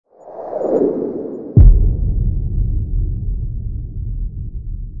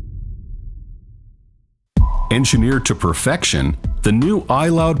Engineered to perfection, the new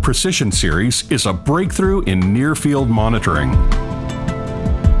iLoud Precision series is a breakthrough in near-field monitoring.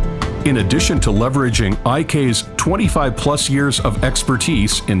 In addition to leveraging IK's 25+ years of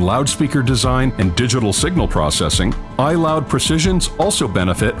expertise in loudspeaker design and digital signal processing, iLoud Precisions also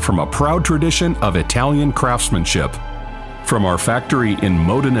benefit from a proud tradition of Italian craftsmanship. From our factory in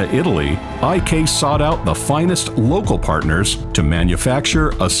Modena, Italy, IK sought out the finest local partners to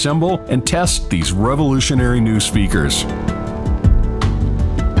manufacture, assemble, and test these revolutionary new speakers.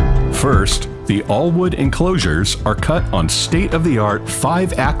 First, the all-wood enclosures are cut on state-of-the-art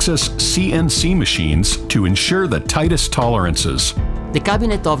 5-axis CNC machines to ensure the tightest tolerances. The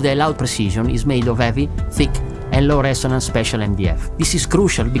cabinet of the iLoud Precision is made of heavy, thick, and low resonance special MDF. This is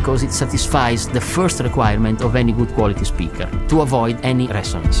crucial because it satisfies the first requirement of any good quality speaker, to avoid any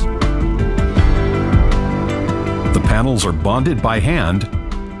resonance. The panels are bonded by hand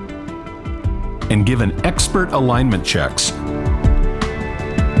and given expert alignment checks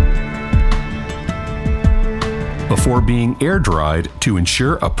before being air-dried to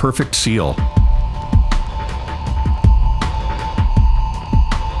ensure a perfect seal.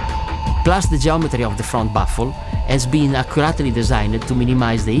 Plus, the geometry of the front baffle has been accurately designed to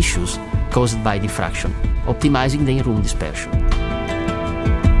minimize the issues caused by diffraction, optimizing the in-room dispersion.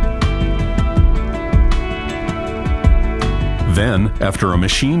 Then, after a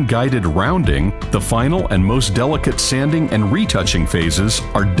machine-guided rounding, the final and most delicate sanding and retouching phases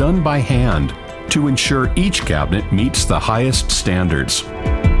are done by hand to ensure each cabinet meets the highest standards.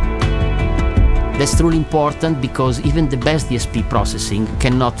 That's truly important because even the best DSP processing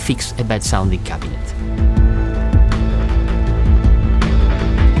cannot fix a bad sounding cabinet.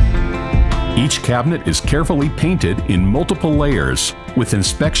 Each cabinet is carefully painted in multiple layers, with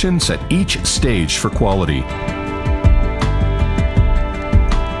inspections at each stage for quality.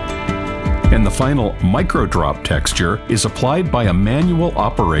 And the final micro-drop texture is applied by a manual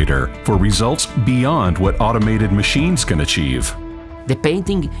operator for results beyond what automated machines can achieve. The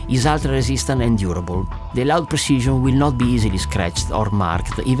painting is ultra-resistant and durable. The iLoud Precision will not be easily scratched or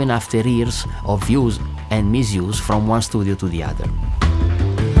marked even after years of use and misuse from one studio to the other.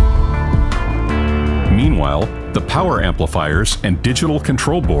 Meanwhile, the power amplifiers and digital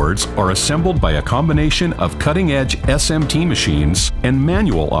control boards are assembled by a combination of cutting-edge SMT machines and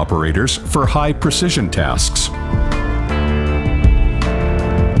manual operators for high-precision tasks.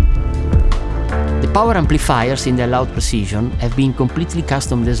 The power amplifiers in the iLoud Precision have been completely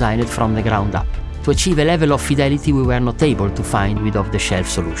custom designed from the ground up to achieve a level of fidelity we were not able to find with off-the-shelf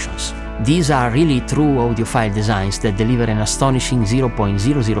solutions. These are really true audiophile designs that deliver an astonishing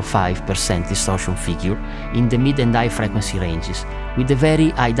 0.005% distortion figure in the mid and high frequency ranges, with a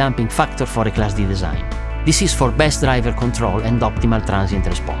very high damping factor for a Class D design. This is for best driver control and optimal transient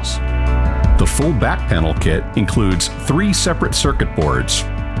response. The full back panel kit includes 3 separate circuit boards,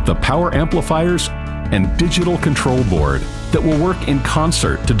 the power amplifiers, and digital control board that will work in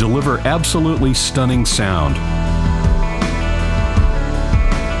concert to deliver absolutely stunning sound.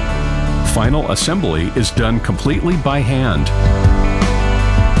 Final assembly is done completely by hand,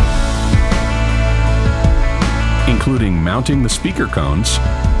 including mounting the speaker cones,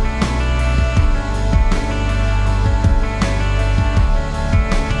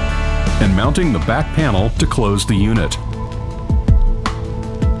 and mounting the back panel to close the unit.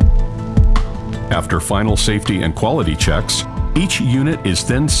 After final safety and quality checks, each unit is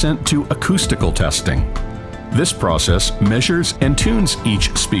then sent to acoustical testing. This process measures and tunes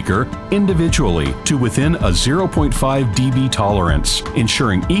each speaker individually to within a 0.5 dB tolerance,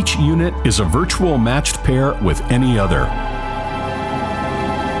 ensuring each unit is a virtual matched pair with any other.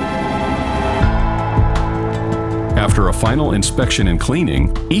 After a final inspection and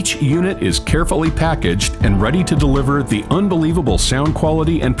cleaning, each unit is carefully packaged and ready to deliver the unbelievable sound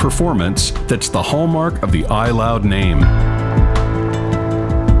quality and performance that's the hallmark of the iLoud name.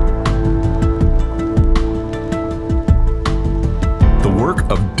 The work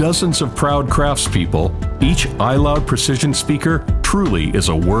of dozens of proud craftspeople, each iLoud Precision speaker truly is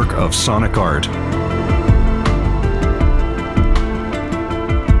a work of sonic art.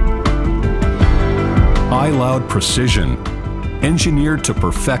 iLoud Precision, engineered to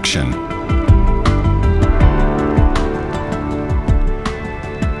perfection.